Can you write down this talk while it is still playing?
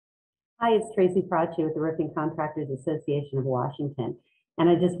Hi, it's Tracy Fracci with the Roofing Contractors Association of Washington. And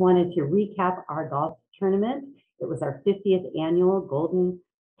I just wanted to recap our golf tournament. It was our 50th annual Golden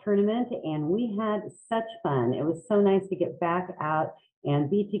Tournament, and we had such fun. It was so nice to get back out and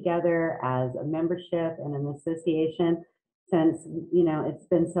be together as a membership and an association since, it's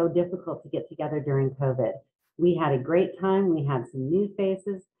been so difficult to get together during COVID. We had a great time. We had some new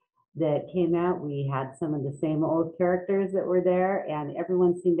faces that came out. We had some of the same old characters that were there, and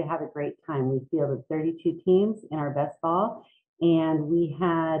everyone seemed to have a great time. We fielded 32 teams in our best ball, and we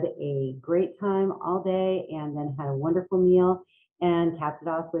had a great time all day and then had a wonderful meal and capped it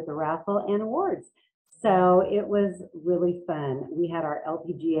off with a raffle and awards. So it was really fun. We had our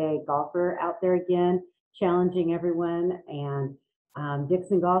LPGA golfer out there again, challenging everyone, and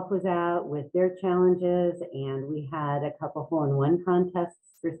Dixon Golf was out with their challenges, and we had a couple hole-in-one contests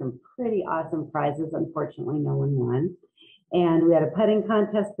for some pretty awesome prizes. Unfortunately, no one won. And we had a putting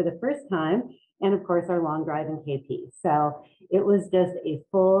contest for the first time, and of course, our long drive in KP. So it was just a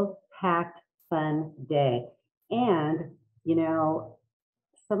full, packed, fun day. And,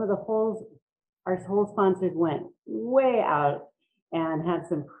 some of the holes, our hole sponsors went way out and had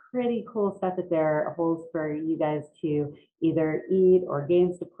some pretty cool stuff at their holes for you guys to either eat or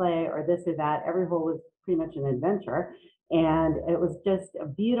games to play or this or that. Every hole was pretty much an adventure. And it was just a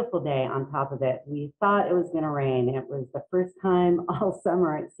beautiful day on top of it. We thought it was going to rain. It was the first time all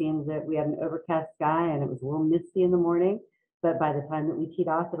summer, it seems, that we had an overcast sky and it was a little misty in the morning. But by the time that we teed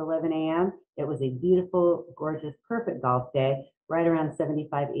off at 11 a.m., it was a beautiful, gorgeous, perfect golf day, right around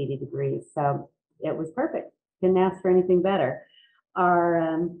 75, 80 degrees. So it was perfect. Couldn't ask for anything better.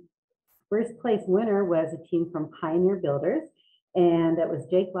 Our first place winner was a team from Pioneer Builders, and that was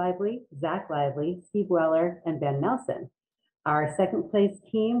Jake Lively, Zach Lively, Steve Weller, and Ben Nelson. Our second place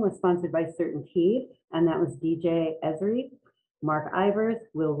team was sponsored by CertainTeed, and that was DJ Esri, Mark Ivers,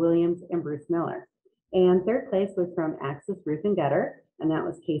 Will Williams, and Bruce Miller. And third place was from Axis Roof and Gutter, and that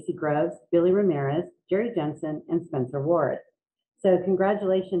was Casey Groves, Billy Ramirez, Jerry Jensen, and Spencer Ward. So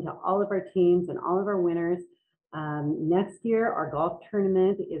congratulations to all of our teams and all of our winners. Next year, our golf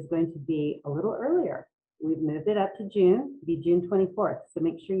tournament is going to be a little earlier. We've moved it up to June, to be June 24th. So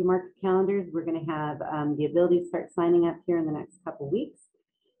make sure you mark your calendars. We're going to have the ability to start signing up here in the next couple of weeks.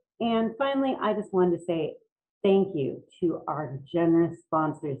 And finally, I just wanted to say thank you to our generous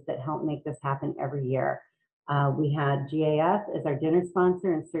sponsors that help make this happen every year. We had GAF as our dinner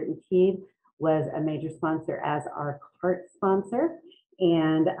sponsor, and CertainTeed was a major sponsor as our cart sponsor.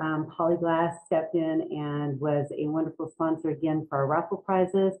 And Polyglass stepped in and was a wonderful sponsor again for our raffle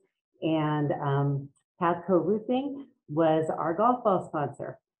prizes. And Pavco Roofing was our golf ball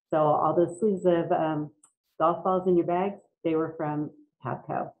sponsor. So all those sleeves of golf balls in your bags, they were from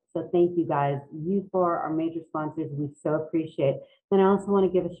Pavco. So thank you guys. You four are major sponsors. We so appreciate. And I also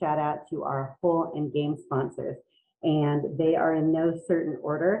want to give a shout out to our hole and game sponsors. And they are in no certain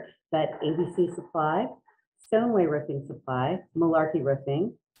order, but ABC Supply, Stoneway Roofing Supply, Malarkey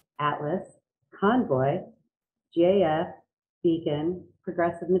Roofing, Atlas, Convoy, GAF, Beacon,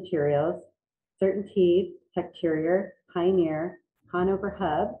 Progressive Materials, CertainTeed, Techterior, Pioneer, Conover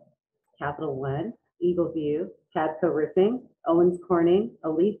Hub, Capital One, Eagle View, Cadco Roofing, Owens Corning,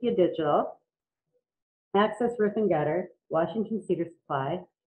 Aletheia Digital, Access Roof and Gutter, Washington Cedar Supply,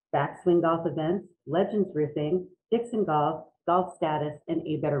 Backswing Golf Events, Legends Roofing, Dixon Golf, Golf Status, and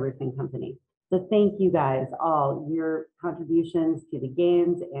A Better Roofing Company. So thank you guys all, your contributions to the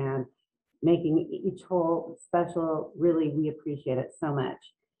games and making each hole special. Really, we appreciate it so much.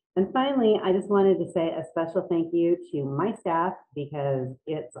 And finally, I just wanted to say a special thank you to my staff, because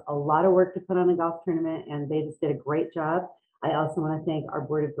it's a lot of work to put on a golf tournament and they just did a great job. I also want to thank our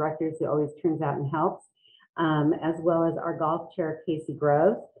board of directors who always turns out and helps, as well as our golf chair, Casey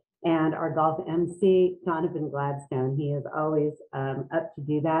Groves, and our golf MC, Donovan Gladstone. He is always up to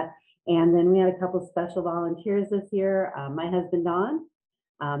do that. And then we had a couple special volunteers this year. My husband, Don,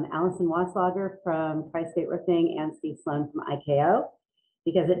 Allison Wasslager from Tri-State Roofing, and Steve Sloan from IKO,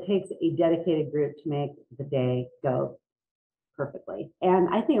 because it takes a dedicated group to make the day go perfectly. And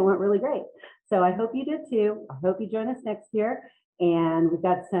I think it went really great. So I hope you did too. I hope you join us next year. And we've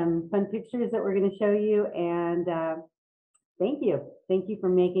got some fun pictures that we're going to show you. And thank you. Thank you for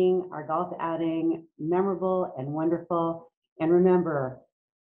making our golf outing memorable and wonderful. And remember,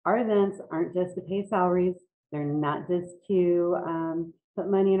 our events aren't just to pay salaries. They're not just to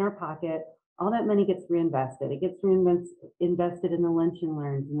put money in our pocket. All that money gets reinvested. It gets reinvested in the Lunch and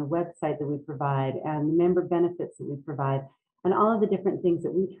Learns and the website that we provide and the member benefits that we provide and all of the different things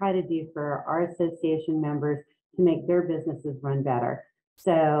that we try to do for our association members to make their businesses run better.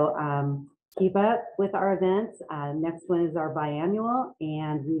 So keep up with our events. Next one is our biannual,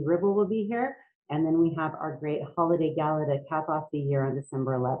 and Reed Ribble will be here. And then we have our great holiday gala to cap off the year on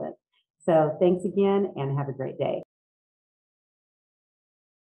December 11th. So thanks again, and have a great day.